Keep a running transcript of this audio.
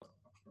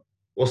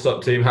What's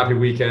up, team? Happy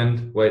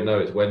weekend. Wait, no,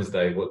 it's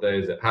Wednesday. What day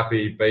is it?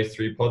 Happy Base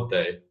 3 Pod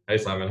Day. Hey,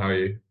 Simon, how are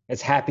you?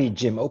 It's happy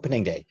gym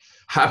opening day.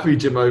 Happy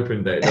Gym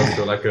Open Day. It does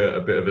feel like a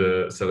bit of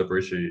a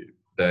celebratory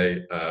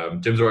day.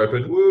 Gyms are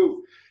open.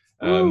 Woo!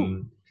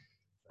 Woo!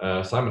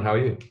 Um, Simon, how are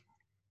you?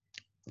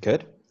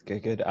 Good,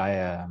 good.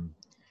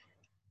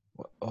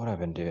 What I've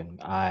been doing?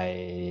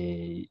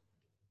 I'm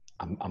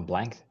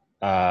blank.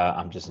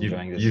 I'm just You've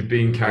enjoying this you've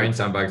been carrying week.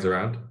 sandbags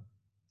around.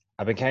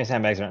 I've been carrying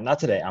sandbags around. Not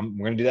today.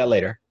 We're gonna do that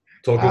later.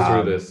 Talk us through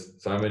Um, this.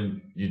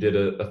 Simon, you did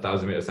a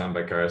 1,000 meter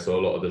sandbag carry. I saw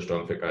a lot of the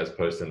strong fit guys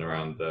posting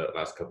around the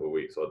last couple of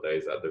weeks or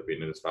days that they've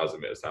been in this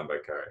 1,000 meter sandbag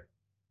carry.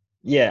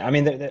 yeah. I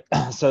mean,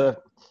 so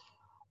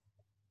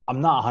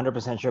I'm not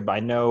 100% sure, but I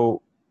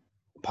know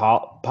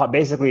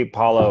basically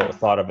Paulo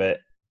thought of it,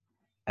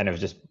 and it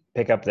was just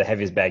pick up the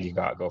heaviest bag you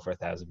got, go for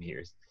 1,000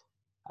 meters.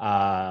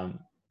 And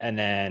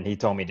then he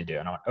told me to do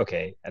it, and I went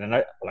okay. And then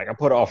I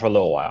put it off for a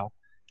little while.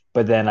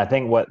 But then I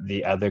think what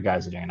the other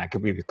guys are doing, and I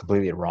could be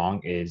completely wrong,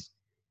 is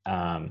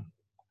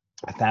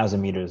 1,000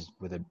 meters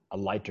with a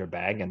lighter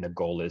bag, and the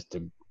goal is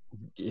to,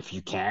 if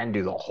you can,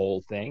 do the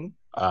whole thing,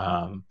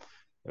 and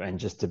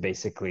just to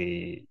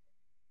basically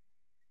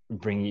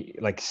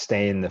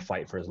stay in the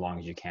fight for as long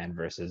as you can.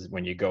 Versus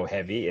when you go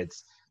heavy,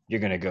 you're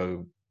gonna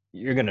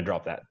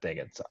drop that thing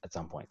at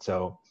some point.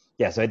 So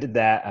yeah, so I did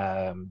that.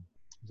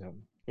 So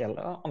yeah,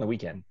 on the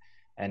weekend,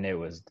 and it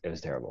was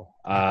terrible.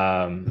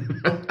 I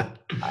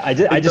It just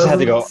had to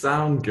doesn't go.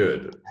 sound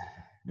good.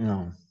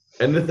 No.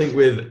 Anything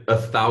with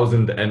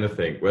 1,000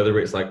 anything, whether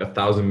it's like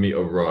 1,000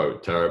 meter row,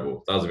 terrible.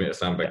 1,000 meter Yeah,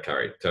 sandbag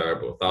carry,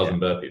 terrible. yeah, 1,000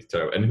 burpees,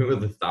 terrible. Anything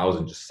with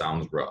 1,000 just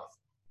sounds rough.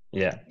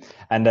 yeah,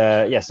 and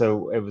yeah.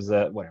 So it was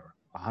a whatever,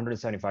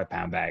 175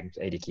 pound bag,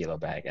 80 kilo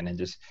bag, and then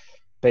just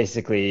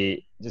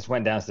basically just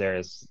went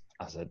downstairs.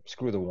 I said,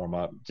 screw the warm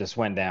up. Just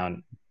went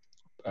down.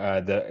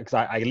 Because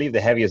I leave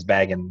the heaviest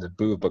bag in the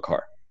boot of the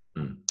car.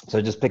 Mm. So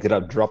I just picked it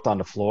up, dropped on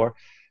the floor.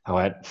 I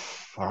went,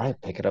 all right,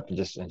 pick it up and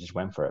just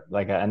went for it.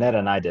 Like Annette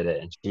and I did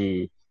it, and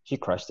she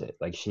crushed it.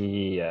 Like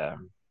she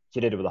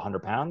did it with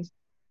 100 pounds.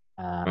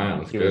 Man,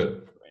 that's She was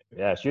good.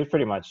 Yeah, she was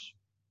pretty much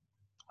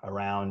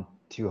around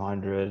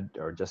 200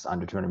 or just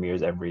under 200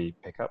 meters every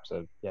pickup.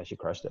 So yeah, she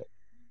crushed it.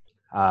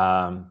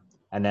 And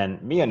then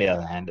me on the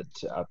other hand, it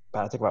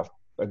took about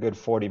a good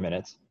 40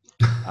 minutes.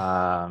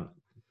 Um,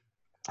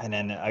 and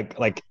then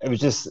it was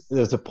just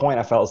there's a point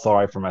I felt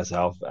sorry for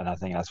myself, and I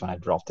think that's when I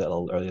dropped it a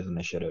little earlier than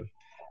I should have.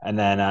 And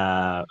then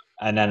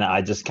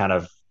I just kind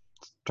of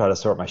tried to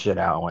sort my shit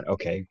out and went,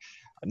 okay,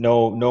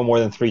 no more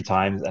than three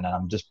times, and then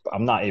I'm just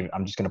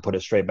gonna put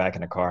it straight back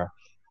in the car.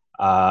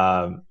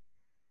 Um,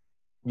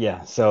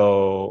 yeah,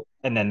 so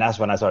and then that's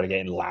when I started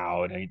getting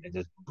loud and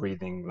just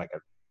breathing like a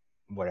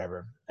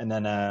whatever. And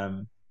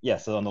then yeah,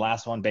 so on the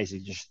last one,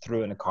 basically just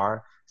threw it in the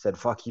car, said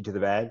 "fuck you" to the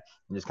bag,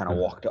 and just kind of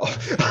walked off.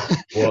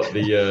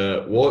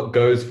 What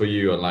goes for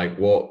you and like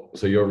what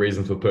so your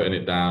reason for putting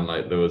it down,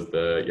 like there was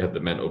you had the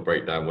mental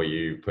breakdown where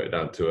you put it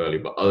down too early,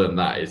 but other than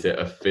that, is it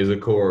a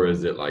physical or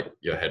is it like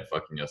your head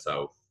fucking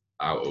yourself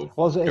out of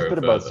Well, it's a going bit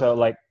of both. further? So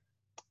like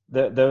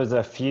there was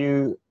a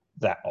few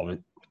that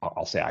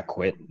I'll say I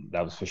quit.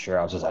 That was for sure.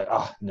 I was just like,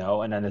 oh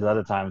no. And then there's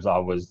other times I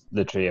was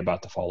literally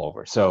about to fall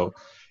over. So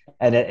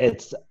and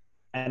it's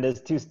and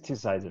there's two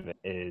sides of it.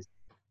 Is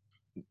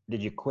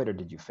did you quit or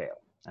did you fail?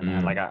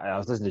 And like Mm, I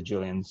was listening to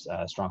Julian's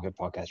Strong Fit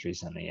podcast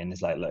recently, and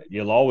it's like, look,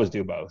 you'll always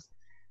do both.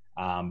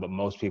 But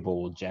most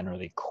people will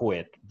generally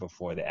quit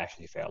before they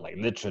actually fail. Like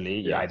literally,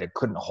 you yeah. either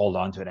couldn't hold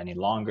on to it any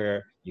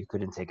longer, you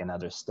couldn't take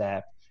another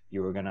step,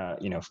 you were gonna,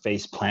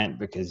 face plant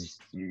because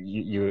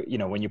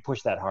when you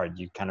push that hard,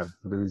 you kind of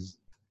lose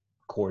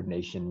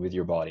coordination with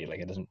your body.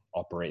 Like it doesn't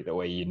operate the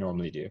way you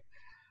normally do.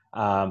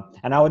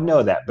 And I would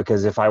know that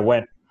because if I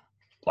went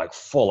like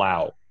full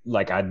out,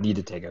 like I'd need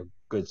to take a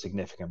good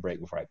significant break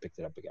before I picked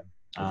it up again.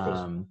 Of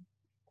course.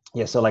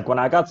 Yeah, so like when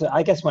I got to,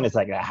 I guess when it's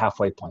like a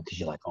halfway point, because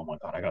you're like, oh my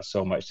god, I got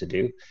so much to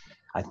do.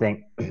 I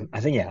think, I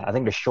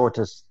think the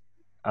shortest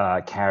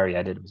carry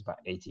I did was about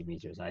 80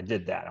 meters, and I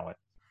did that. And I went,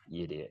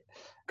 you idiot.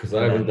 Because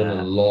I And haven't then, done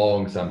a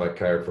long sandbag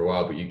carry for a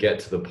while, but you get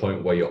to the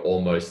point where you're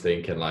almost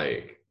thinking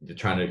like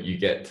you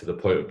get to the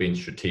point of being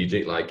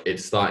strategic. Like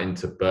it's starting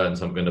to burn,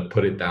 so I'm going to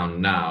put it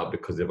down now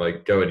because if I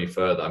go any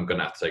further, I'm going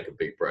to have to take a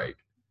big break,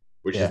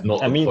 which is yeah,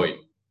 not and the me, point.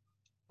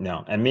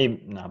 no, and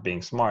me not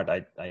being smart,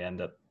 I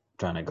end up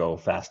trying to go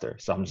faster.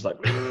 So I'm just like,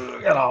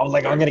 I'm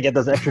like, I'm gonna get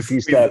those extra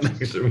few Squeeze an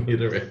steps. extra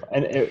meter in.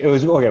 And it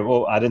was okay.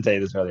 Well, I didn't tell you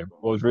this earlier.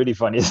 What was really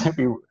funny is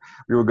we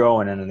were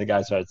going, and then the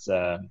guy starts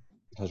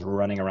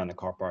running around the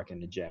car park in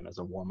the gym as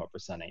a warm up for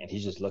something, and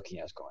he's just looking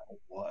at us, going,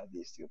 "What are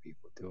these two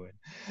people doing?"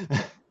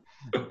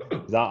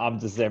 Because I'm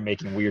just there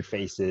making weird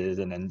faces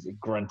and then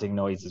grunting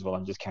noises while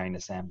I'm just carrying the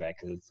sandbag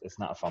because it's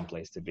not a fun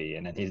place to be.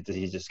 And then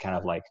he's just kind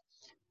of like,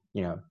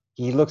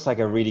 he looks like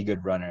a really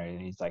good runner,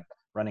 and he's like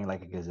running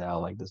like a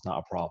gazelle, like there's not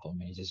a problem.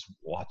 And he's just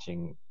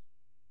watching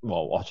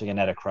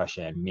Aneta crush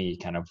it, and me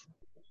kind of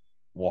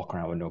walk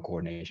around with no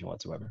coordination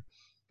whatsoever.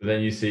 But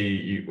then you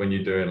see when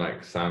you're doing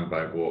like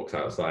sandbag walks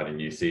outside and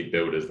you see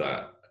builders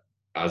that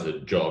as a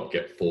job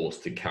get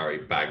forced to carry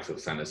bags of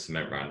sand and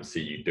cement around and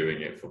see you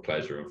doing it for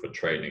pleasure and for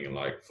training and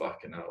like,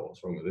 fucking hell,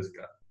 what's wrong with this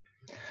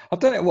guy? I've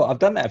done it. Well, I've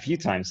done that a few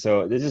times.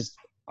 So this is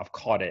I've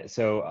caught it.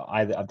 So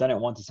I've done it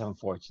once to Seven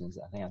Fortunes.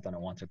 I think I've done it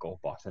once to Gold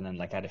Box, and then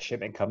like I had a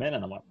shipment come in,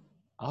 and I'm like,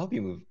 I'll help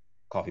you move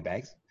coffee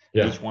bags,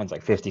 and Yeah, each one's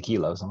like 50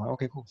 kilos. I'm like,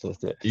 okay, cool. So let's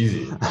do it.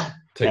 easy.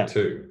 Take Yeah,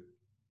 two.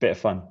 bit of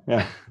fun.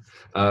 Yeah,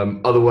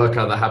 Other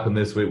workout that happened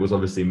this week was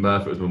obviously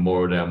Murph. It was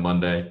Memorial Day on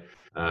Monday.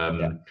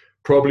 yeah.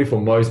 Probably for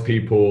most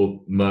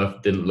people,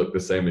 Murph didn't look the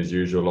same as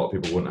usual. A lot of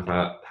people wouldn't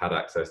have had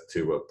access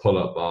to a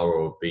pull-up bar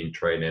or been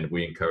training.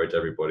 We encourage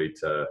everybody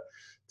to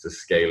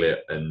scale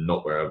it and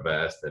not wear a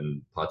vest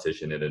and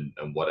partition it and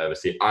whatever.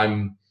 See, I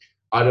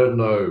don't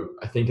know.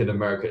 I think in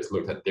America it's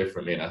looked at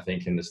differently, and I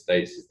think in the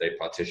States is they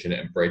partition it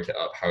and break it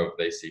up however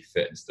they see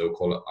fit and still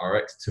call it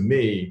RX. To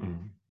me,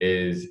 Mhm.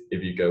 is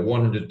if you go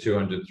 100,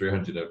 200,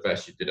 300 at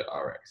vest, you did it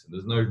RX. And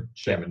there's no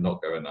shame Yeah. in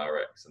not going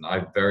RX. And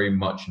I very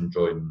much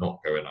enjoyed not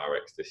going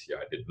RX this year.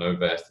 I did no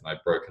vest and I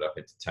broke it up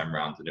into 10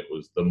 rounds. And it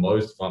was the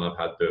most fun I've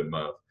had doing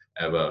Murph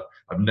ever.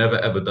 I've never,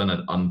 ever done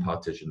an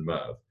unpartitioned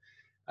Murph.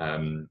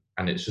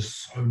 And it's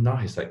just so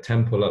nice. Like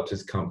 10 pull-ups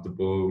is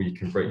comfortable. You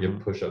can break your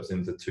push-ups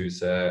into 2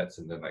 sets,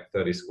 and then like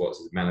 30 squats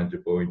is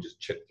manageable. And just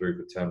chip through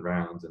for 10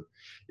 rounds. And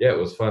yeah, it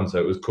was fun. So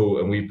it was cool.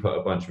 And we put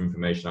a bunch of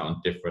information out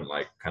on different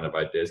like kind of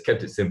ideas.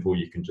 Kept it simple.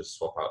 You can just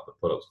swap out the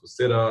pull-ups for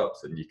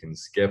sit-ups, and you can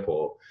skip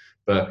or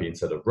burpee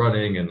instead of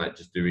running, and like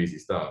just do easy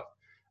stuff.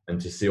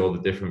 And to see all the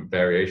different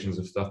variations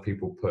of stuff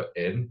people put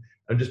in,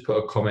 and just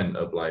put a comment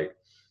of like,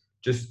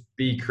 just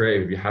be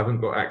creative. If you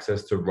haven't got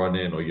access to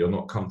running, or you're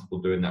not comfortable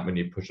doing that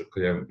many push-ups because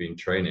you haven't been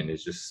training,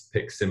 is just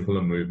pick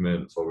simpler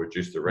movements or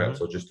reduce the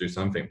reps or just do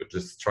something, but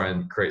just try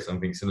and create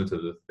something similar to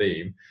the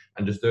theme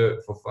and just do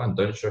it for fun.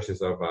 Don't stress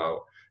yourself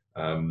out.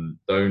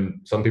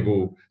 Don't some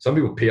people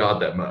PR'd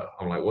that Murph.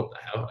 I'm like, what the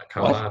hell? Like,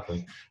 how that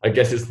happened? I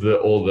guess it's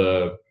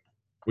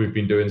we've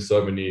been doing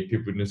so many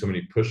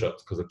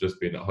push-ups because I've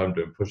just been at home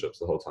doing push-ups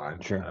the whole time.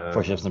 Sure.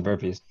 Push-ups and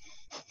burpees.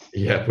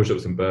 Yeah,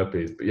 push-ups and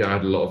burpees. But yeah, I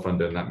had a lot of fun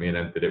doing that. Me and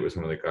Ed did it with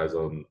some of the guys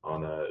on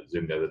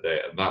Zoom the other day,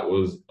 and that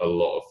was a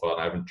lot of fun.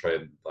 I haven't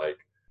trained like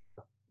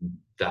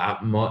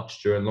that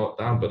much during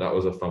lockdown, but that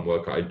was a fun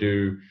workout. I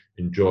do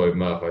enjoy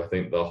Murph. I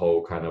think the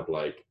whole kind of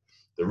like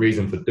the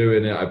reason for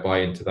doing it, I buy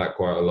into that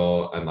quite a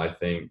lot, and I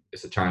think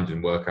it's a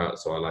challenging workout,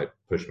 so I like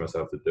push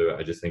myself to do it.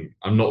 I just think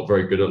I'm not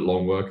very good at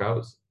long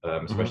workouts,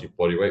 especially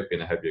body weight,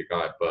 being a heavier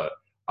guy, but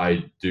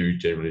I do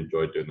generally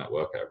enjoy doing that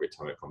workout every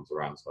time it comes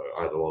around. So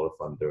I had a lot of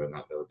fun doing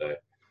that the other day.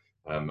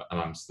 And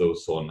I'm still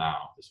sore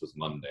now. This was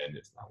Monday and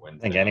it's now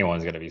Wednesday. I think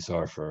anyone's going to be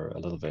sore for a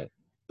little bit.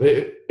 But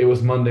it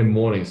was Monday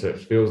morning, so it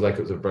feels like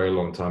it was a very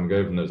long time ago,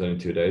 even though it was only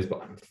 2 days,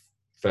 but I'm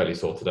fairly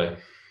sore today.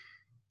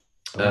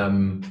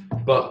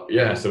 But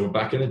yeah, so we're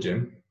back in the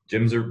gym.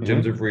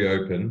 Gyms have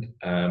reopened.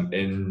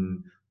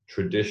 In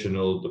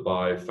traditional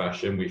Dubai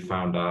fashion, we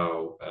found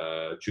out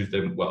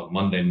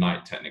Monday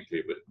night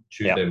technically, but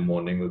Tuesday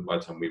morning, by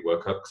the time we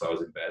woke up, because I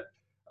was in bed,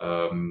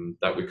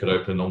 that we could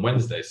open on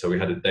Wednesday. So we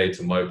had a day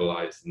to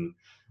mobilize, and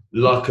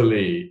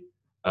luckily,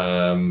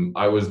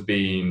 I was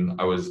being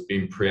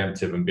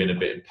preemptive and being a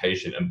bit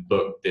impatient and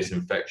booked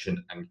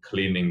disinfection and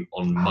cleaning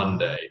on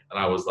Monday, and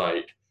I was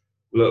like,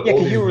 look, yeah,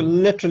 because you were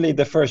literally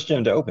the first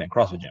gym to open,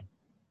 CrossFit gym.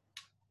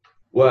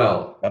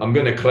 Well, I'm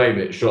going to claim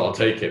it. Sure, I'll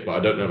take it, but I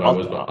don't know if I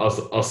was. But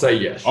I'll say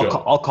yes. Sure.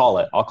 I'll call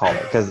it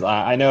because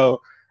I know,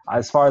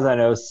 as far as I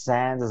know,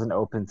 Sands doesn't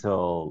open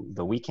till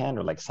the weekend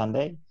or like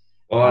Sunday.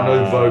 Well, I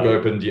know Vogue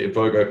opened.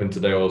 Vogue opened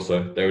today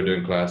also. They were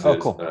doing classes. Oh,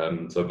 cool.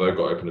 So Vogue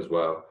got open as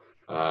well.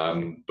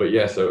 But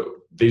yeah,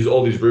 so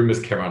all these rumors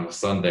came around on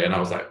Sunday, and I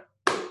was like,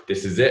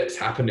 "This is it. It's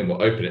happening.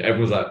 We'll open it."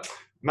 Everyone's like,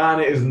 "Man,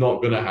 it is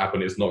not going to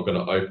happen. It's not going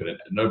to open it."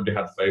 And nobody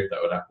had faith that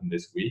would happen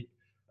this week,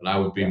 and I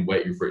would been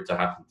waiting for it to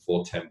happen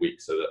for 10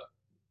 weeks. So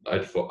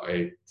that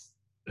I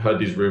heard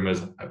these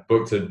rumors. I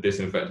booked a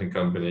disinfecting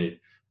company,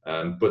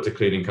 booked a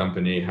cleaning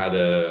company, had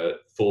a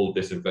full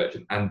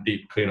disinfection and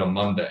deep clean on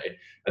Monday,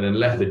 and then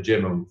left the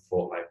gym and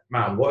thought, like,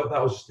 man, what if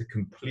that was just a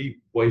complete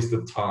waste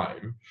of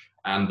time,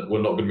 and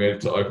we're not going to be able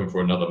to open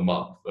for another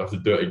month? We'll have to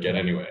do it again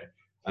anyway.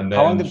 And then,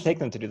 how long did it take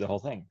them to do the whole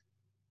thing?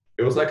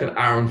 It was like an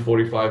hour and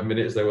 45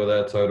 minutes they were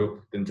there total.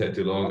 Didn't take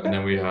too long. Okay. And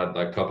then we had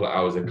like a couple of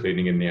hours of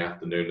cleaning in the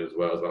afternoon as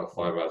well. It was about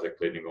 5 hours of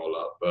cleaning all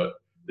up. But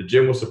the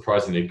gym was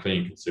surprisingly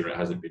clean considering it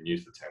hasn't been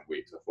used for 10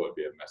 weeks. I thought it'd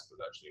be a mess,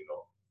 but actually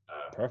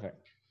not.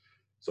 Perfect.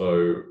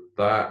 So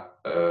that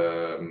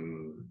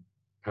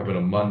happened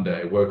on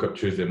Monday. I woke up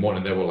Tuesday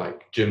morning. They were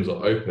like, gyms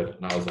are open.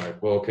 And I was like,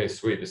 well, okay,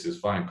 sweet. This is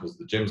fine because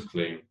the gym's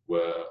clean.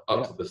 We're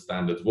up to the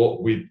standards.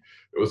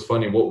 It was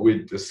funny, what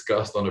we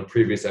discussed on a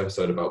previous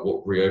episode about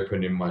what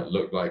reopening might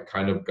look like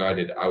kind of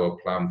guided our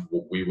plan for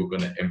what we were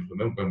going to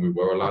implement when we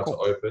were allowed to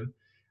open.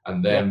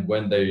 And then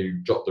when they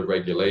dropped the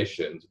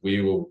regulations,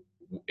 we were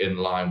in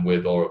line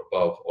with or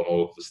above on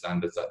all of the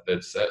standards that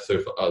they'd set. So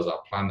for us,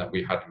 our plan that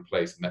we had in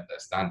place met their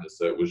standards.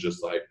 So it was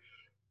just like,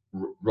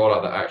 roll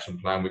out the action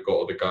plan. We got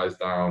all the guys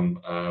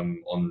down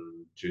on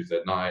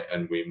Tuesday night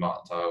and we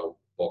marked our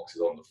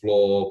boxes on the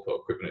floor, put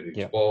equipment in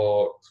each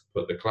box,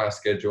 put the class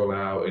schedule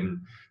out, and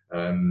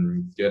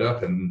get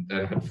up, and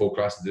then had 4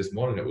 classes this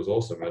morning. It was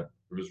awesome. It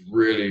was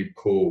really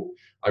cool.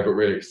 I got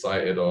really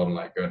excited on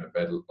like going to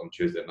bed on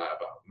Tuesday night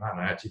about, man,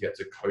 I actually get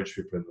to coach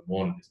people in the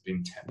morning. It's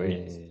been 10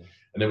 weeks.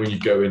 And then when you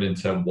go in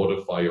and turn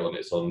Wodify on,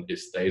 it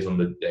stays on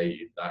the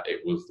day that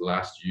it was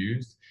last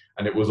used.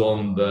 And it was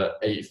on the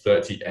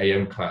 8:30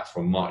 a.m. class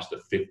from March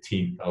the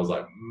 15th. I was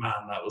like, man,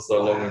 that was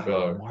so long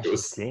ago. March It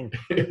was 15th.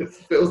 it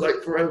feels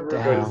like forever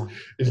ago.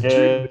 It's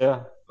June.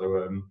 Yeah.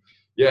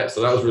 So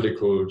so that was really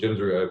cool. Gyms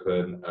were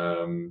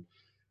open.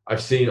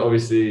 I've seen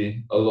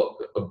obviously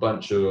a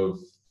bunch of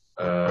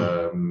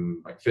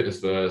like Fitness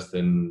First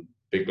and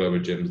big global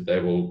gyms.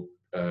 They've all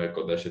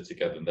got their shit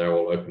together, and they're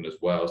all open as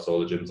well. So all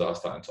the gyms are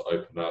starting to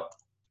open up.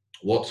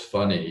 What's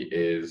funny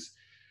is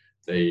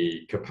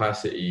the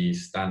capacity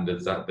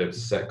standards that they've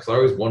set, because I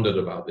always wondered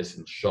about this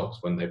in shops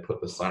when they put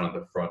the sign on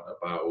the front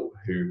about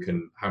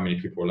how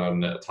many people are allowed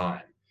in at a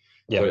time.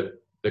 Yeah. But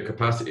the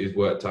capacity is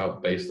worked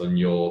out based on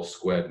your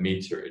square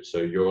meterage. So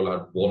you're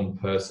allowed 1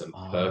 person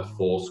per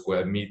 4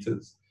 square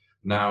meters.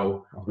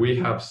 Now, we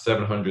have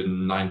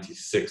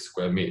 796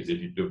 square meters.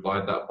 If you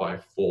divide that by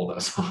 4,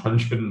 that's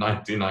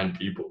 199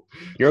 people.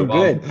 You're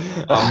good.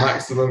 Our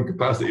maximum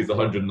capacity is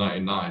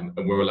 199,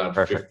 and we're allowed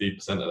Perfect.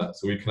 50% of that.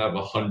 So we can have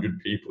 100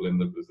 people in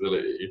the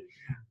facility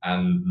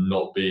and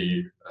not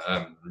be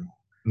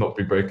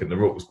breaking the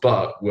rules.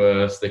 But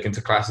we're sticking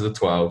to classes of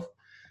 12.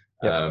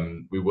 Yep.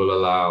 We will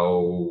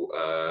allow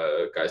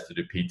guys to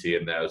do PT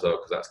in there as well,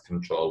 because that's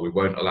controlled. We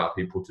won't allow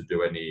people to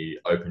do any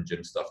open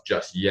gym stuff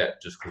just yet,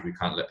 just because we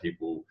can't let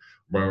people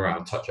run around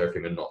and touch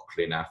everything and not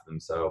clean after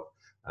themselves.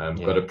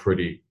 Got a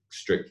pretty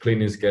strict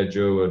cleaning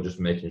schedule, and just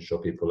making sure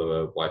people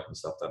are wiping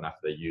stuff down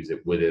after they use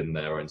it within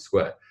their own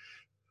square.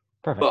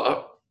 Perfect.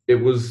 But it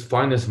was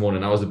fine this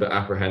morning. I was a bit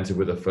apprehensive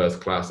with the first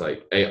class.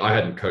 Like, I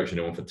hadn't coached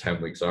anyone for 10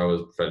 weeks, so I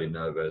was fairly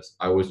nervous.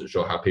 I wasn't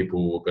sure how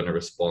people were going to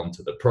respond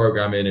to the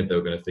programming, if they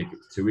were going to think it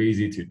was too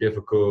easy, too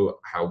difficult.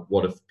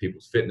 What are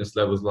people's fitness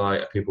levels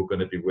like? Are people going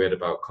to be weird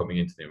about coming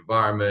into the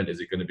environment? Is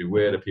it going to be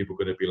weird? Are people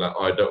going to be like,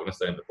 oh, I don't want to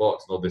stay in the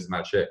box and all this and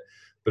that shit?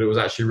 But it was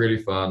actually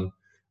really fun.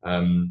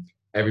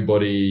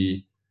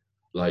 Everybody,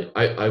 like,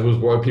 I was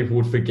worried people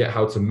would forget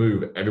how to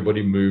move.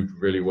 Everybody moved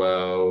really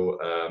well.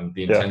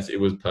 The intensity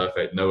was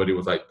perfect. Nobody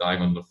was like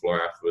dying on the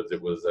floor afterwards.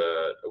 It was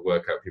a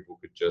workout people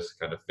could just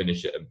kind of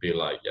finish it and be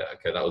like, yeah,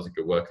 okay, that was a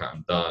good workout,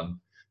 I'm done.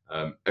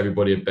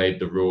 Everybody obeyed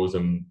the rules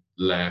and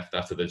left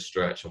after the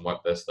stretch and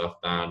wiped their stuff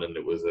down, and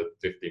it was a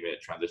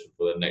 15-minute transition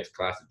for the next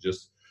class. It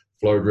just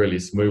flowed really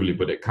smoothly,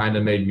 but it kind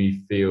of made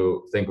me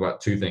think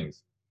about 2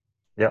 things.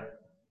 Yep.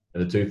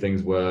 And the 2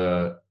 things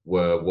were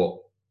what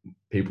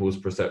people's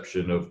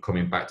perception of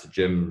coming back to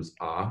gyms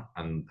are,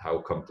 and how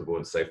comfortable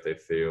and safe they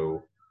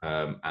feel,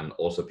 and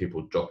also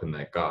people dropping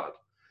their guard.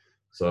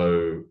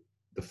 So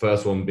the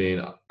first one being,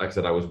 like I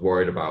said, I was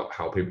worried about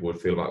how people would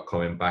feel about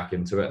coming back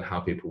into it, and how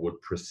people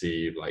would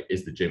perceive, like,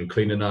 is the gym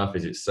clean enough?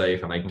 Is it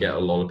safe? And I get a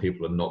lot of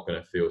people are not going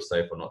to feel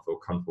safe or not feel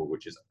comfortable,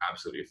 which is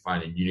absolutely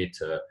fine. And you need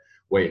to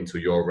wait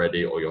until you're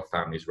ready or your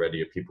family's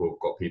ready. If people have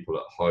got people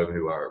at home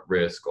who are at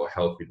risk or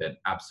healthy, then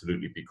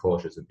absolutely be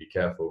cautious and be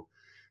careful.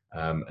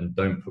 And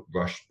don't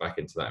rush back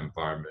into that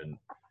environment.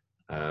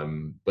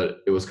 But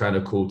it was kind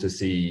of cool to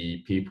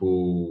see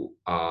people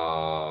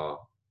are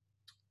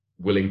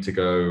willing to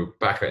go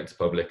back out into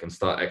public and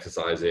start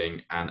exercising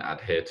and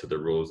adhere to the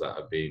rules that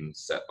have been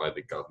set by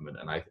the government.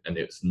 And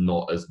it's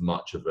not as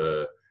much of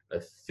a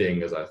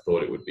thing as I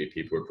thought it would be.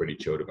 People were pretty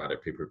chilled about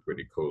it. People were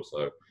pretty cool.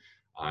 So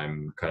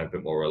I'm kind of a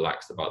bit more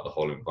relaxed about the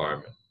whole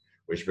environment,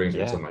 which brings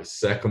me to my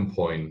second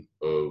point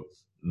of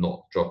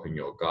not dropping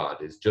your guard.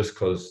 Is just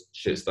because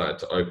shit started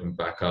to open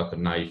back up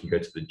and now you can go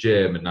to the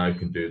gym and now you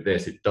can do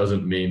this, it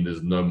doesn't mean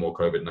there's no more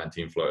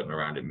COVID-19 floating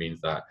around. It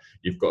means that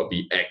you've got to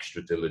be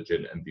extra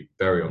diligent and be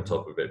very on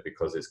top of it,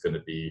 because it's going to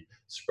be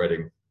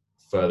spreading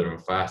further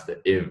and faster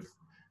if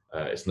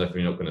it's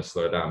definitely not going to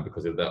slow down,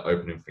 because if they're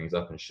opening things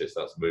up and shit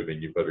starts moving,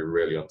 you've got to be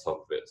really on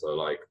top of it. So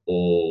like,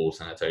 all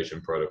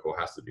sanitation protocol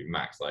has to be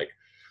maxed, like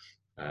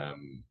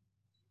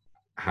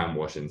hand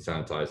washing,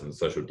 sanitizing,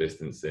 social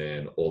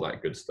distancing, all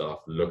that good stuff,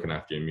 looking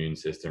after your immune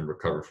system,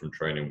 recover from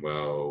training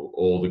well,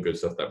 all the good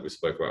stuff that we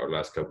spoke about the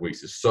last couple of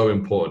weeks is so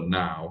important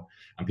now.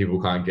 And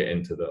people can't get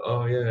into the,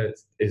 oh yeah,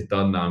 it's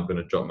done now, I'm going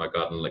to drop my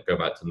guard and go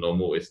back to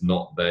normal. It's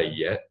not there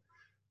yet.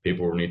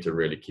 People will need to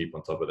really keep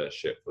on top of their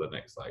shit for the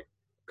next like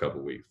couple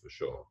of weeks for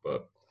sure.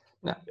 But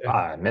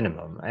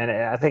minimum. And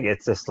I think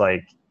it's just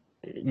like,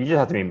 you just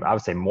have to be, I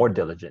would say, more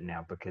diligent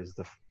now, because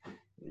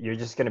you're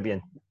just going to be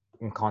in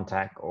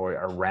contact or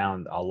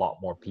around a lot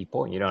more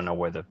people. You don't know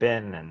where they've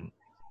been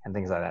and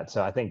things like that.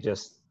 So I think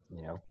just,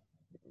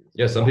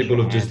 some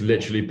people have just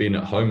literally been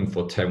at home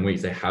for 10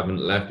 weeks. They haven't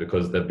left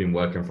because they've been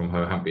working from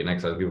home, haven't been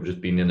exercising. People have just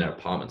been in their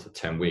apartments for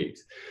 10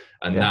 weeks.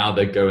 And now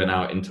they're going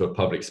out into a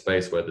public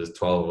space where there's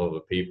 12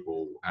 other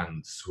people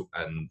and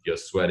you're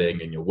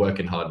sweating and you're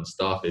working hard and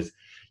stuff.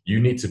 You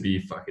need to be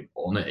fucking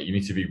on it. You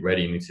need to be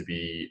ready. You need to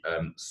be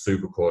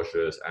super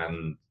cautious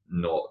and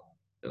not,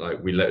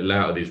 like, we lay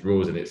out these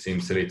rules, and it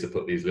seems silly to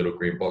put these little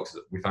green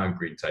boxes. We found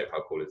green tape.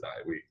 How cool is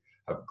that? We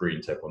have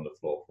green tape on the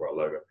floor for our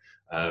logo.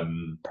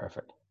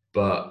 Perfect.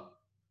 But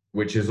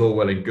which is all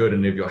well and good,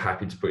 and if you're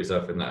happy to put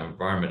yourself in that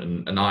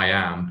environment, and I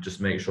am, just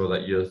make sure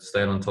that you're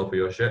staying on top of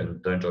your shit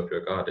and don't drop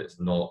your guard. It's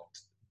not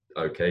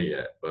okay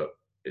yet, but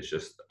it's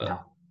just a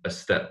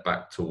step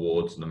back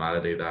towards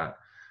normality that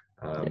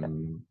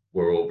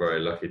we're all very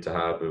lucky to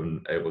have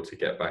and able to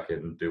get back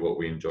and do what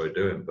we enjoy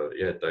doing. But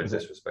yeah, don't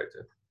disrespect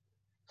it.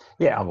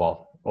 Yeah,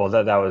 well,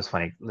 that was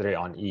funny. Literally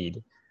on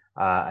Eid,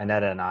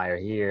 Annetta and I are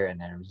here, and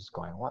then I'm just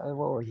going, what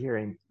we're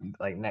hearing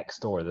like next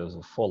door. There was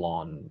a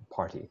full-on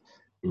party.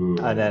 Ooh.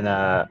 And then and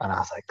I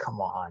was like, come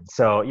on.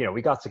 So,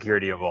 we got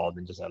security involved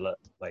and just said, look,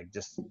 like,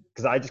 just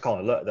because I just call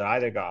it, look, they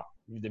either got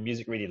the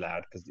music really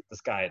loud because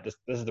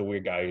this is the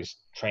weird guy who's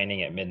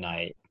training at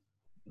midnight,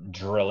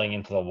 drilling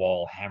into the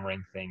wall,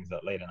 hammering things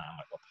at late at night. I'm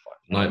like, what the fuck?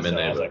 Nightmare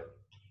neighbor. I was like,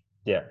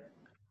 yeah.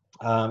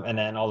 And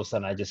then all of a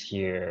sudden I just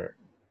hear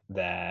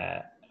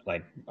that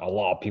like a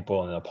lot of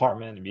people in the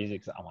apartment, the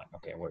music. I'm like,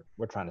 okay,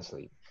 we're trying to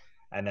sleep.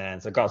 And then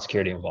so got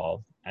security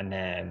involved. And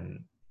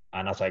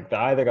I was like, they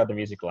either got the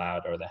music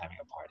loud or they're having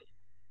a party.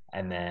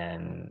 And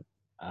then,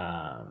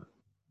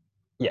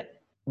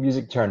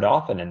 music turned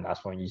off. And then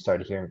that's when you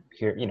started hearing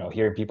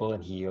people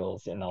in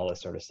heels and all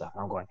this sort of stuff.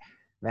 And I'm going,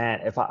 man,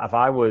 if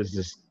I was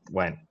just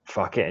went,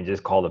 fuck it, and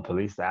just called the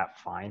police, that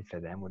fine for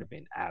them would have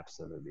been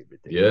absolutely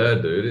ridiculous.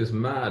 Yeah, dude, it's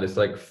mad. It's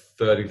like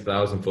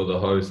 30,000 for the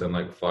host and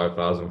like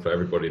 5,000 for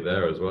everybody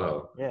there as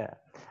well. Yeah.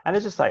 And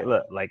it's just like,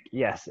 look, like,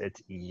 yes,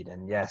 it's Eid,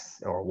 and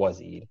yes, or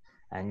was Eid.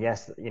 And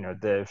yes,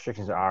 the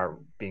restrictions are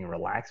being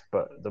relaxed,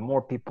 but the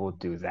more people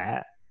do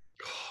that,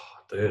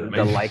 dude,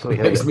 the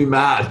likelihood makes me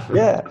mad.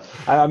 Yeah,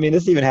 I mean,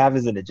 this even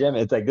happens in the gym.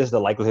 It's like this is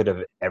the likelihood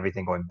of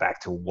everything going back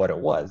to what it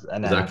was,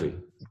 and then exactly.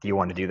 Do you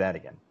want to do that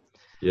again?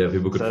 Yeah,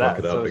 people could fuck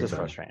it up. So big it's just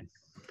time. frustrating.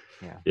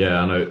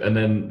 Yeah, I know. And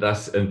then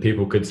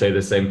people could say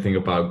the same thing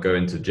about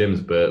going to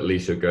gyms, but at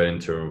least you're going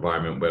into an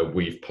environment where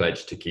we've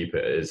pledged to keep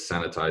it as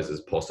sanitized as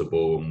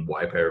possible and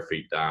wipe our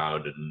feet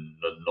down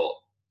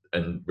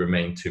and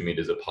remain 2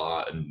 meters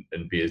apart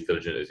and be as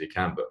diligent as you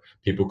can. But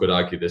people could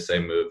argue the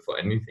same for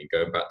anything.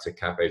 Going back to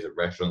cafes and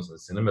restaurants and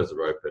cinemas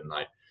are open,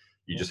 like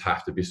you just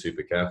have to be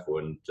super careful.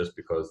 And just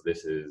because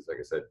this is, like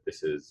I said,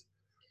 this is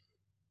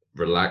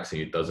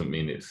relaxing, it doesn't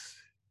mean it's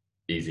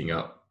easing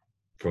up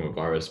from a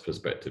virus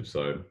perspective.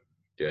 So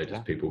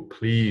people,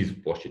 please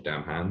wash your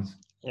damn hands.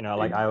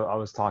 Like I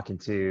was talking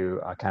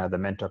to kind of the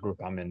mentor group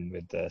I'm in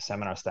with the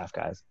seminar staff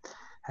guys,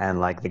 and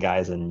like the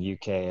guys in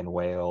UK and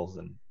Wales,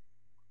 and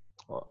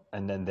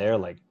then they're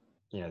like,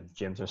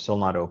 gyms are still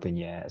not open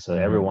yet. So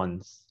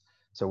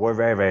so we're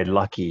very, very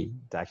lucky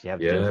to actually have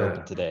gyms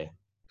open today.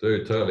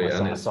 Dude, totally.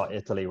 I saw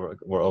Italy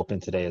were open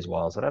today as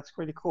well. So that's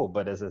pretty cool.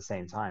 But at the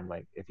same time,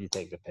 like if you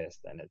take the piss,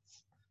 then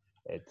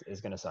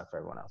it's going to suck for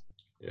everyone else.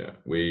 Yeah,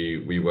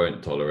 we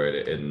won't tolerate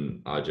it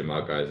in our gym.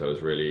 Our guys, I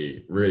was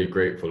really, really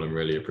grateful and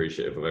really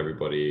appreciative of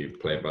everybody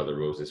playing by the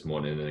rules this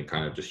morning and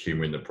kind of just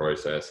humoring the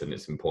process. And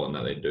it's important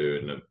that they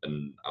do.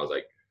 And I was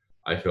like,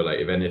 I feel like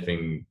if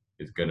anything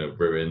is going to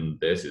ruin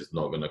this, it's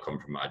not going to come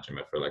from our gym.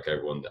 I feel like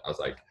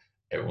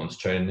everyone's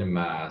training in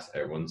mass,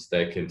 everyone's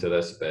sticking to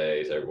their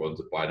space,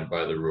 everyone's abiding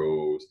by the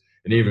rules.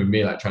 And even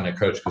me, like trying to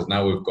coach, because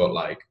now we've got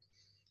like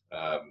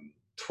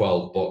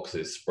 12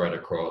 boxes spread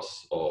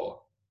across,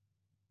 or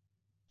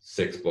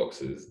 6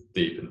 boxes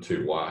deep and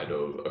 2 wide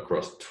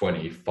across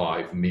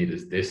 25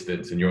 meters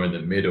distance, and you're in the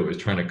middle is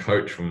trying to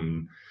coach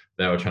from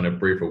there, trying to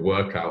brief a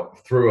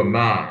workout through a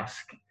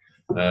mask.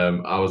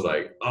 I was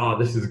like, oh,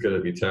 this is going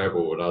to be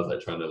terrible. And I was like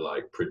trying to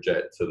like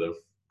project to the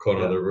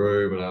corner of the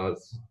room, and I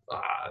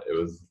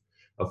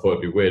thought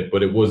it'd be weird,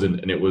 but it wasn't,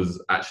 and it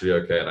was actually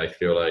okay. And I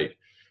feel like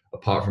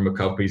apart from a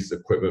couple pieces of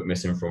equipment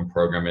missing from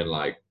programming,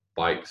 like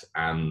bikes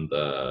and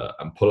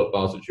pull-up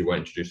bars, which we weren't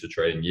introduced to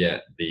training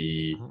yet,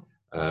 it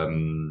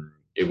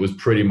was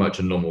pretty much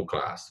a normal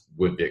class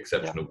with the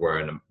exception of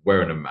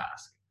wearing a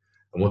mask.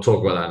 And we'll talk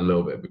about that in a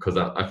little bit, because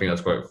I think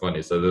that's quite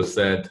funny. So they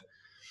said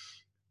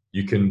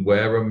you can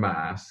wear a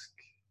mask.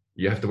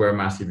 You have to wear a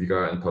mask if you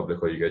go out in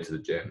public or you go to the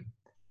gym.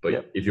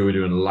 But if you were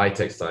doing light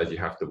exercise, you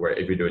have to wear it.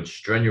 If you're doing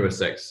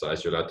strenuous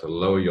exercise, you're allowed to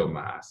lower your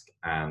mask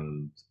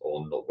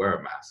or not wear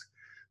a mask.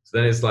 So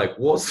then it's like,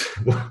 what's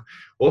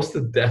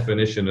the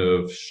definition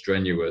of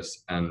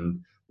strenuous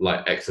and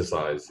light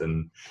exercise?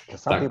 And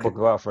some people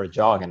go out for a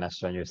jog and that's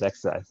strenuous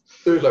exercise.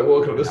 Dude, like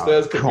walking up the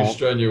stairs could be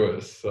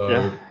strenuous.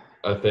 So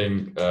I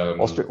think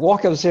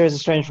walk up the stairs is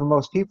strange for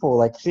most people.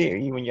 Like,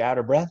 see, when you're out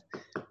of breath,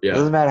 it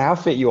doesn't matter how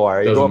fit you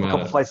are. You go up a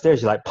couple flights of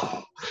stairs, you're like.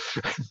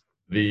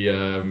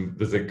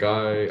 There's a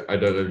guy, I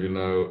don't know if you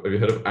know, have you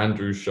heard of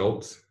Andrew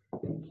Schultz?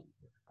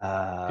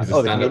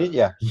 The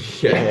comedian?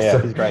 Yeah,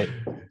 he's great.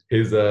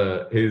 His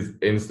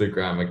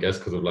Instagram, I guess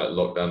because of like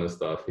lockdown and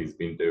stuff, he's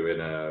been doing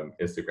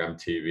Instagram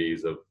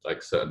TVs of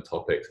like certain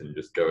topics and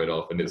just going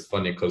off. And it's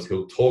funny because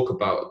he'll talk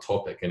about a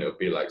topic and it'll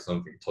be like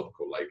something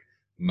topical, like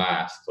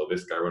masks or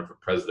this guy run for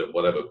president,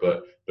 whatever.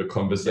 But the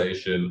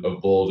conversation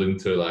evolved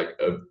into like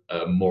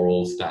a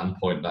moral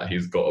standpoint that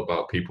he's got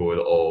about people,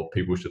 or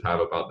people should have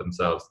about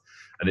themselves.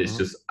 And it's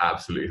just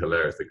absolutely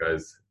hilarious. The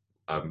guy's,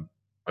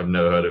 I've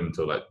never heard of him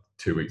until like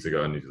 2 weeks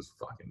ago, and he's just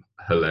fucking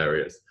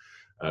hilarious.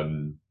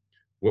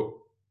 What?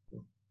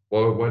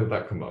 Well, where did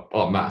that come up?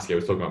 Oh, mask. Yeah, I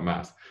was talking about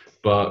mask,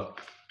 but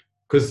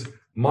because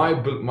my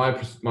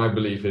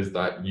belief is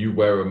that you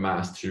wear a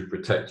mask to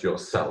protect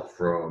yourself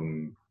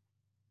from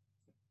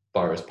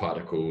virus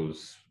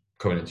particles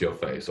coming into your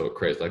face, or it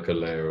creates like a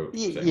layer of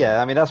thing. Yeah,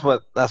 I mean that's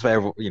what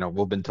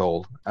we've been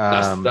told.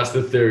 That's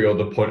the theory or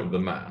the point of the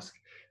mask.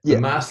 The Yeah,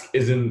 mask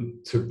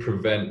isn't to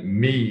prevent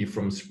me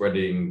from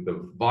spreading the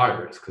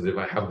virus, because if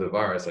I have the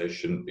virus, I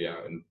shouldn't be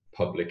out in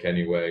public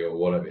anyway, or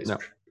whatever. no,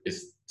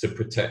 It's to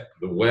protect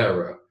the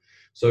wearer.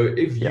 So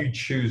if yeah, you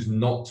choose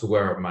not to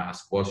wear a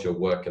mask whilst you're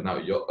working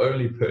out, you're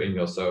only putting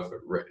yourself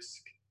at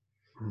risk.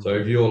 So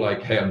Mhm. if you're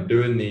like, hey, I'm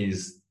doing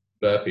these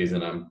burpees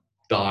and I'm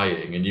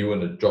dying, and you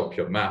want to drop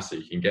your mask so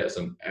you can get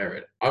some air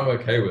in, I'm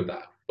okay with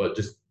that. But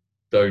just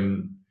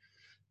don't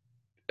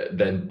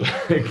then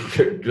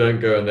don't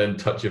go and then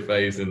touch your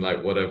face and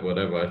like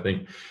whatever. I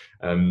think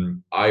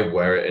I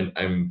wear it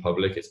in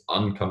public. It's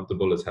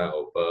uncomfortable as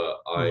hell, but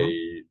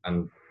Mhm.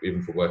 and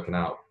even for working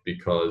out,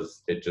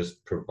 because it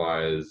just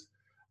provides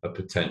a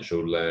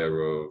potential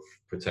layer of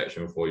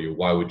protection for you.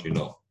 Why would you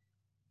not?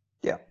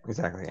 Yeah,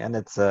 exactly. And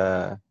it's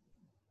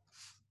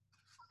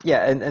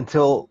yeah, and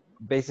until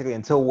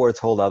words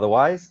hold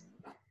otherwise,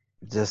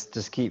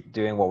 just keep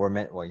doing what we're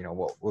meant, well,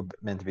 what we're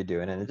meant to be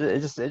doing, and it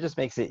just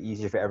makes it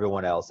easier for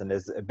everyone else. And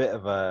there's a bit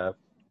of a,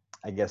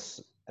 I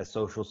guess, a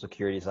social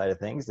security side of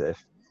things.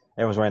 If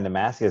everyone's wearing the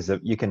mask, is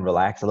that you can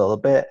relax a little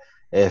bit.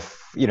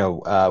 If we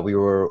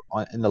were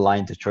in the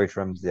line to choice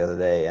rooms the other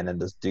day, and then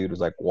this dude was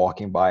like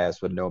walking by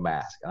us with no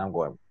mask, and I'm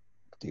going,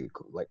 dude,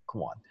 like,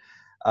 come on.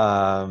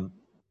 Um,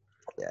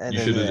 and You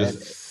then should have and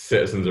just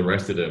citizens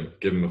arrested him,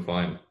 give him a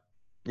fine.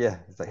 yeah,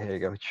 it's like, here you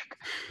go.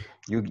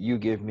 You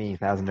give me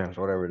 $1,000,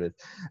 whatever it is.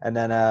 And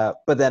then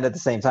but then at the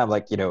same time,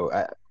 like,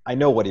 I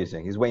know what he's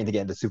doing. He's waiting to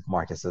get into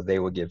supermarkets so they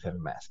will give him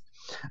a mask.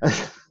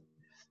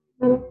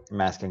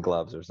 Mask and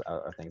gloves,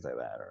 or things like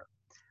that.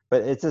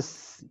 But it's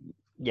just,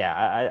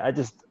 yeah, I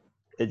just,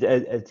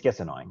 it gets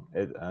annoying.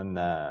 And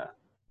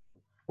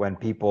when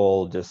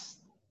people just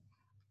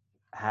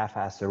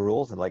half-ass the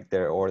rules, and like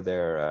they're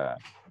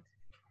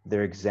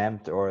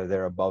exempt, or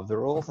they're above the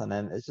rules, and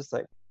then it's just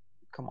like,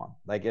 come on.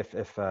 Like,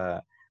 if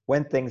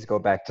when things go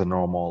back to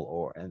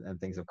normal, and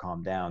things have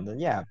calmed down, then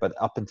yeah. But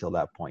up until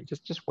that point,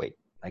 just wait.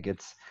 Like,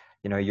 it's,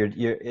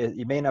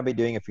 you may not be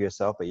doing it for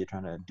yourself, but you're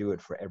trying to do it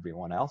for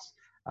everyone else.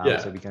 So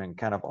Yeah. we can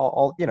kind of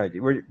all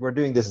we're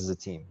doing this as a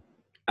team.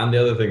 And the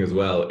other thing as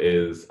well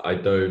is I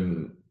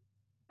don't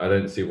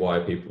see why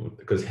people,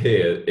 because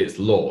here it's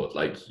law,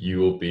 like you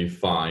will be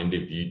fined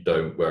if you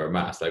don't wear a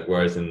mask. Like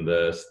whereas in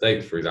the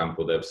States, for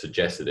example, they've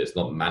suggested it's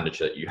not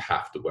mandatory that you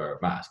have to wear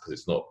a mask because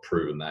it's not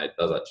proven that it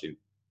does actually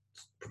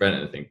prevent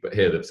anything. But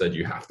here they've said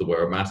you have to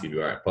wear a mask if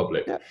you're out in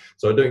public. Yeah.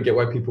 So I don't get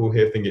why people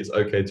here think it's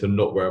okay to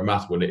not wear a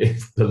mask when it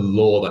is the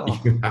law that Oh,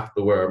 you have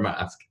to wear a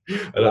mask. I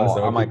don't well,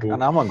 understand I'm why like, and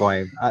people. I'm not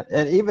going,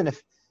 and even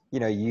if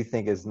you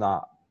think it's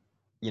not,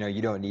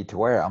 you don't need to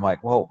wear it. I'm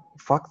like, well,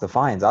 fuck the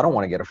fines. I don't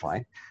want to get a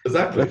fine. The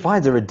Exactly.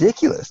 fines are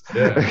ridiculous.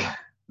 Yeah.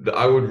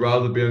 I would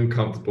rather be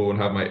uncomfortable and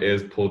have my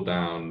ears pulled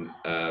down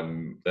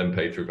than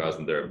pay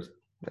 3,000 dirhams.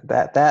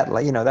 That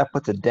like, that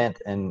puts a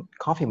dent in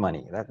coffee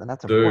money. That's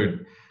important.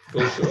 Dude,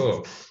 for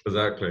sure.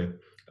 Exactly.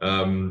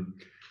 Um,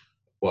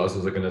 what else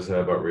was I going to say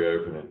about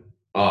reopening?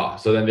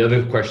 So then the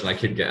other question I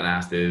keep getting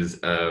asked is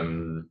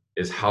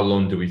how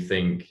long do we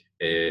think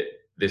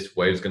this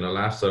wave's going to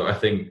last? So I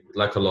think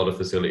like a lot of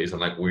facilities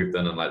and like we've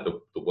done and like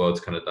the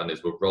world's kind of done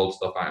is we've rolled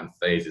stuff out in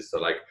phases. So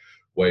like Yeah.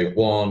 wave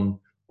one,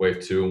 wave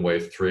two, and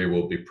wave three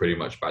will be pretty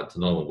much back to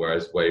normal,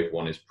 whereas wave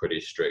one is pretty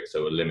strict.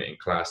 So we're limiting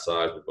class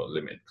size, we've got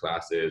limited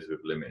classes, we've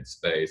limited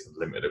space, and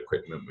limited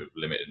equipment, with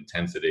limited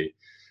intensity.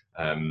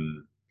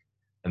 Um,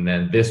 and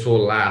then this will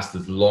last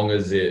as long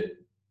as it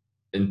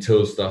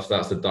until stuff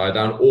starts to die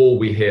down or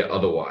we hear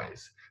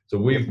otherwise. So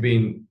Yep. we've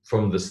been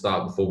from the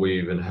start, before we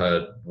even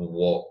heard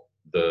what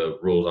the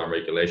rules and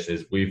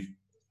regulations is, we've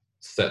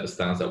set the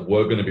stance that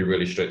we're going to be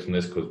really strict on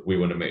this because we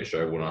want to make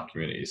sure everyone in our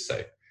community is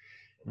safe.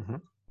 Mm-hmm.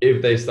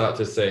 If they start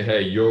to say,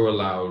 hey, you're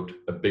allowed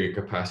a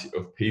bigger capacity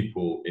of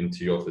people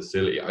into your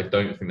facility, I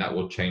don't think that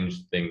will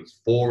change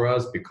things for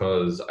us,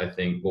 because I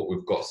think what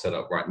we've got set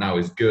up right now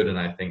is good. And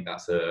I think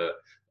that's a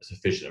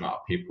sufficient amount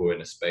of people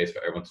in a space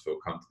for everyone to feel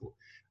comfortable.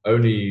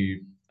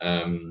 Only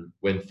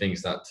when things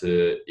start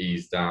to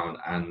ease down,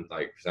 and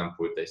like, for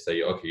example, if they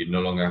say, okay, you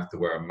no longer have to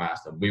wear a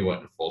mask, and we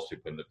won't force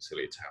people in the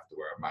facility to have to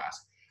wear a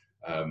mask.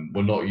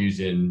 We're not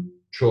using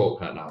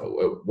chalk right now.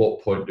 At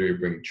what point do we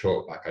bring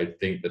chalk back? I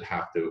think would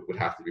have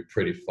to be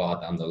pretty far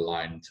down the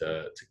line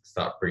to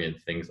start bringing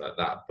things like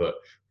that. But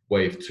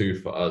wave two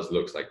for us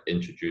looks like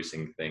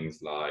introducing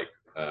things like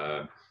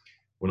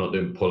we're not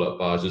doing pull-up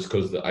bars, just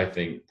because I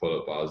think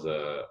pull-up bars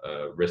are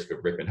a risk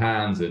of ripping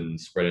hands and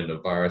spreading the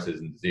viruses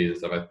and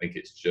diseases and stuff. I think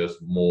it's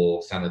just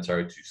more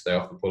sanitary to stay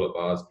off the pull-up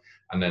bars,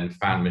 and then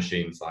fan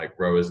machines like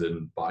rowers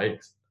and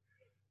bikes.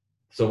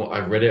 So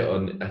I read it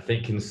on, I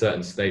think in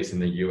certain states in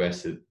the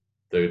US,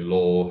 the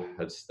law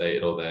had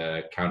stated, or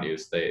their county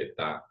has stated,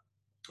 that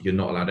you're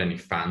not allowed any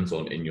fans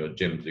on in your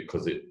gym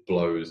because it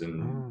blows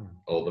and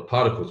all the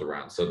particles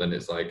around. So then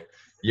it's like,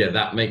 yeah,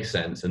 that makes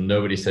sense. And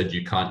nobody said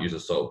you can't use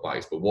assault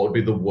bikes, but what would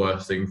be the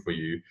worst thing for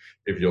you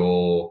if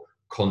you're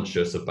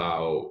conscious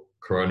about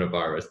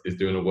coronavirus is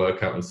doing a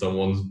workout and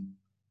someone's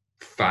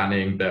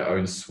fanning their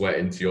own sweat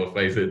into your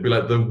face? It'd be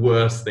like the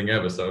worst thing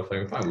ever. So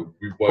I'm fine,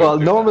 we Well, won't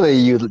do that. normally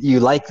you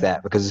like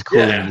that because it's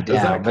cooling you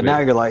Yeah, down, but exactly. now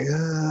you're like,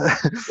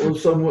 ugh. Or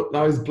someone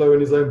now he's blowing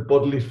his own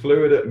bodily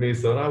fluid at me.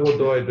 So now what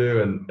do I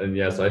do? And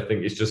yes, I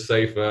think it's just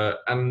safer.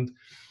 And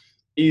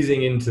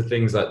easing into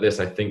things like this,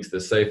 I think, is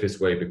the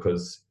safest way,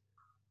 because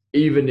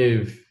even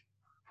if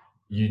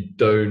you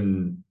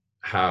don't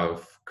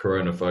have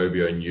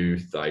coronaphobia and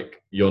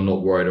you're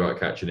not worried about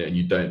catching it and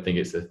you don't think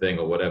it's a thing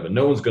or whatever,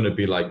 no one's going to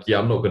be like, yeah,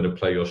 I'm not going to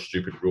play your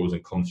stupid rules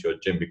and come to your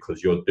gym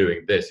because you're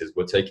doing this.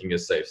 We're taking a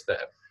safe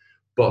step.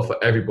 But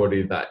for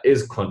everybody that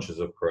is conscious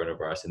of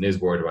coronavirus and is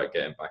worried about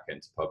getting back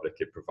into public,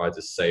 it provides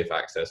a safe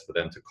access for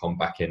them to come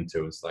back into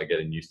and start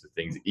getting used to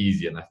things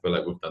easy. And I feel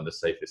like we've done the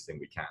safest thing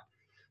we can.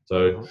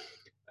 So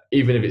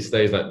even if it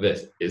stays like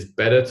this, it's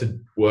better to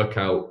work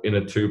out in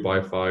a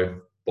 2x5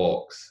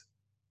 box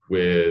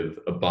with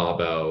a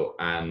barbell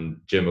and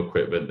gym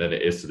equipment than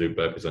it is to do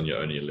burpees on your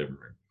own in your living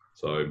room.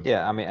 So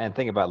yeah, I mean, and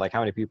think about like how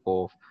many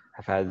people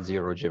have had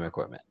zero gym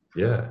equipment.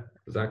 yeah,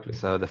 exactly.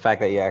 So the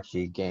fact that you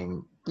actually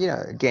gain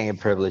a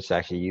privilege to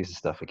actually use the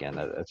stuff again,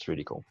 that's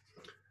really cool.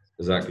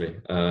 Exactly.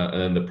 And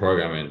then the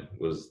programming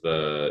was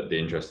the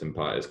interesting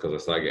part, is because I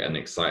started getting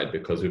excited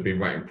because we've been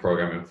writing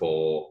programming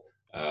for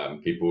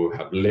people who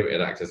have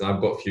limited access.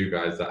 I've got a few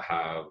guys that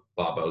have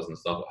barbells and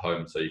stuff at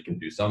home, so you can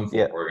do some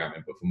full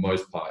programming, but for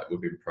most part,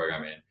 we've been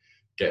programming,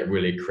 get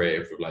really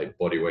creative with like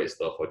body weight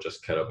stuff or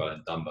just kettlebell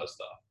and dumbbell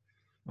stuff.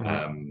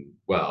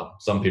 Well,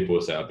 some people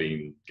will say I've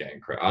been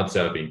getting creative. I'd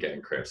say I've been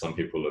getting creative. Some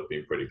people have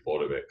been pretty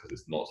bored of it because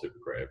it's not super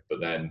creative,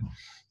 but then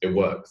it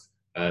works.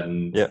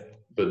 And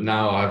but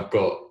now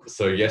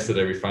so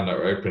yesterday we found out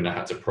we're open. I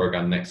had to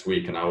program next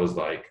week, and I was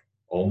like,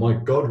 oh my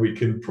God, we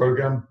can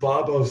program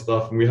barbell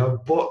stuff and we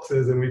have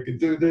boxes and we can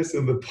do this,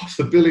 and the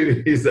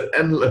possibilities are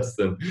endless.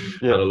 And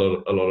had a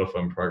lot of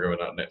fun programming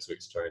out next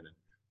week's training.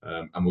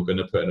 And we're going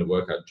to put in a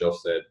workout. Josh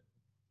said,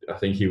 I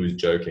think he was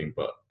joking,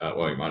 but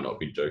well, he might not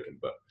be joking,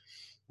 but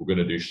we're going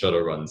to do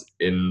shuttle runs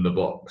in the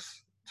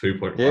box,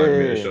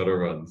 2.5-meter shuttle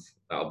runs.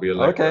 That'll be a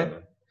leg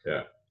burner.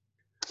 Yeah.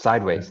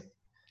 Sideways.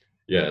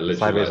 Yeah, literally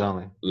sideways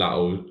like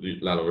only.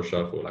 lateral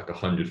shuffle, like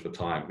 100 for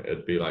time.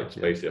 It'd be like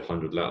basically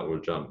 100 lateral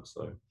jumps.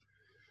 So,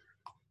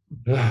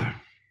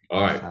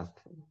 all right.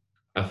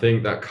 I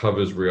think that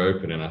covers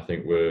reopening. I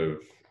think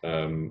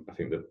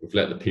that we've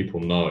let the people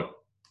know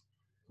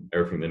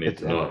everything they need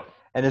to know.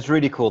 And it's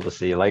really cool to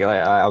see. Like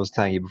I was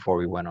telling you before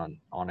we went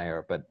on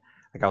air, but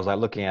like I was like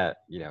looking at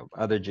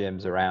other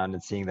gyms around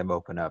and seeing them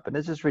open up, and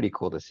it's just really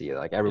cool to see.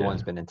 Like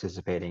everyone's been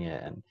anticipating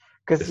it, and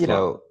because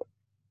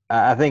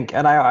I think,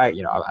 and I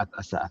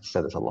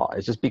said this a lot.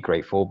 It's just be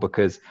grateful,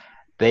 because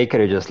they could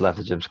have just left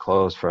the gyms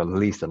closed for at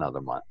least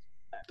another month.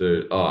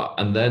 Dude,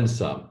 and then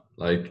some.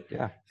 Like,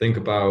 think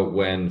about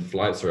when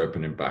flights are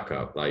opening back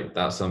up. Like,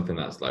 that's something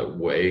that's like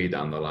way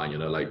down the line.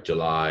 Like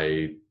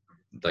July.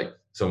 Like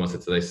someone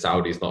said today,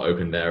 Saudi's not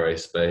opening their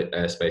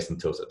airspace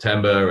until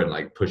September, and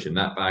like pushing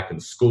that back.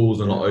 And schools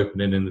are not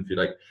opening. And if you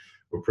like,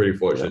 we're pretty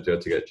fortunate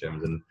to get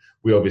gyms, and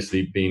we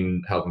obviously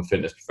been helping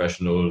fitness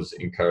professionals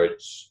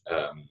encourage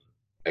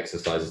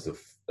exercises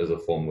as a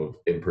form of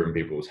improving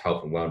people's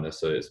health and wellness.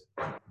 So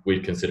we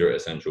consider it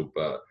essential,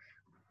 but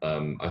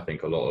I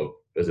think a lot of,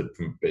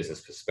 from a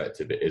business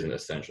perspective, it isn't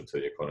essential to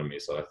the economy.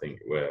 So I think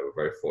we're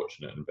very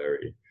fortunate and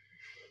very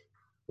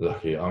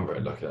lucky. I'm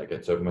very lucky that I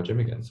get to open my gym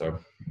again. So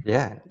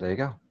yeah, there you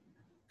go.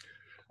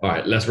 All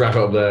right, let's wrap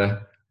it up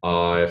there.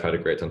 I've had a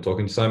great time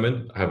talking to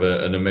Simon. Have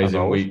an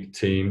amazing week,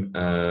 team.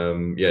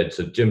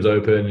 So gym's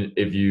open.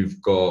 If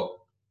you've got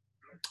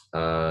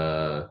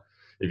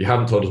if you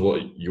haven't told us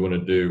what you want to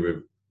do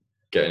with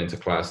getting into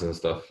classes and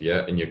stuff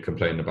yet, and you're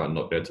complaining about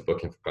not being able to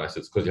book in for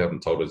classes, because you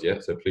haven't told us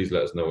yet. So please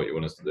let us know what you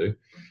want us to do,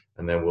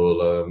 and then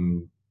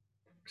we'll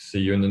see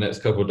you in the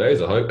next couple of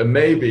days, I hope. And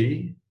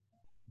maybe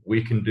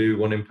we can do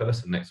one in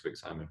person next week,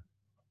 Simon.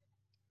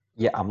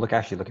 Yeah, I'm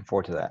actually looking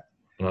forward to that.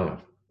 Oh,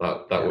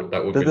 that would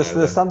be nice.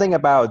 There's something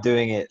about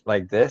doing it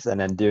like this and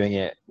then doing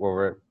it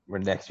where we're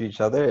next to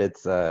each other.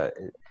 It's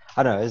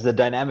I don't know. Is the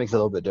dynamics a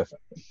little bit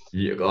different?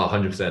 Yeah,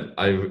 100%.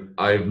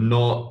 I've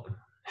not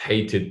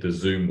hated the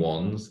Zoom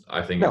ones.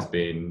 I think it's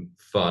been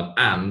fun,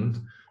 and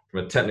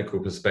from a technical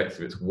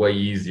perspective, it's way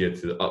easier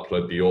to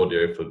upload the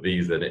audio for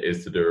these than it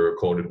is to do a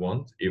recorded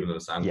one, even though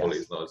the sound quality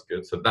is not as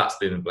good. So that's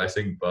been a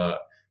blessing.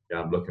 But yeah,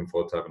 I'm looking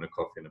forward to having a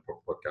coffee and a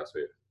proper podcast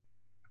with you.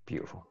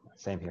 Beautiful.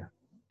 Same here.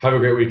 Have a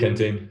great weekend, team.